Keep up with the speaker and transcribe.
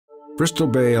Bristol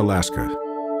Bay, Alaska.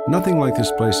 Nothing like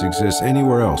this place exists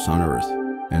anywhere else on Earth.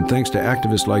 And thanks to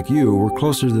activists like you, we're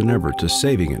closer than ever to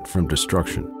saving it from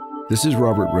destruction. This is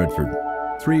Robert Redford.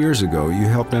 3 years ago, you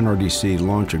helped NRDC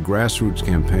launch a grassroots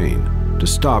campaign to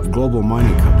stop global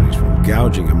mining companies from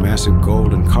gouging a massive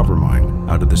gold and copper mine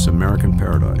out of this American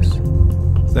paradise.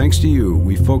 Thanks to you,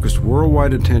 we focused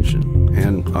worldwide attention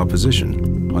and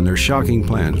opposition on their shocking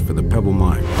plans for the Pebble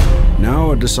Mine.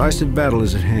 Now a decisive battle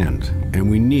is at hand, and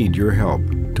we need your help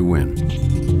to win.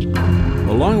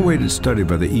 A long-awaited study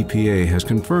by the EPA has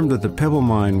confirmed that the Pebble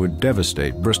Mine would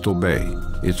devastate Bristol Bay,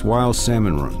 its wild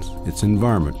salmon runs, its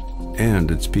environment, and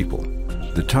its people.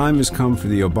 The time has come for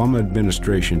the Obama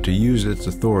administration to use its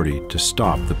authority to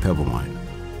stop the Pebble Mine.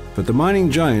 But the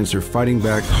mining giants are fighting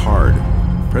back hard.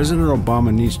 President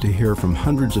Obama needs to hear from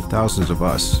hundreds of thousands of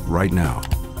us right now.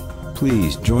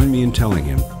 Please join me in telling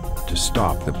him to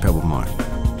stop the Pebble Mine.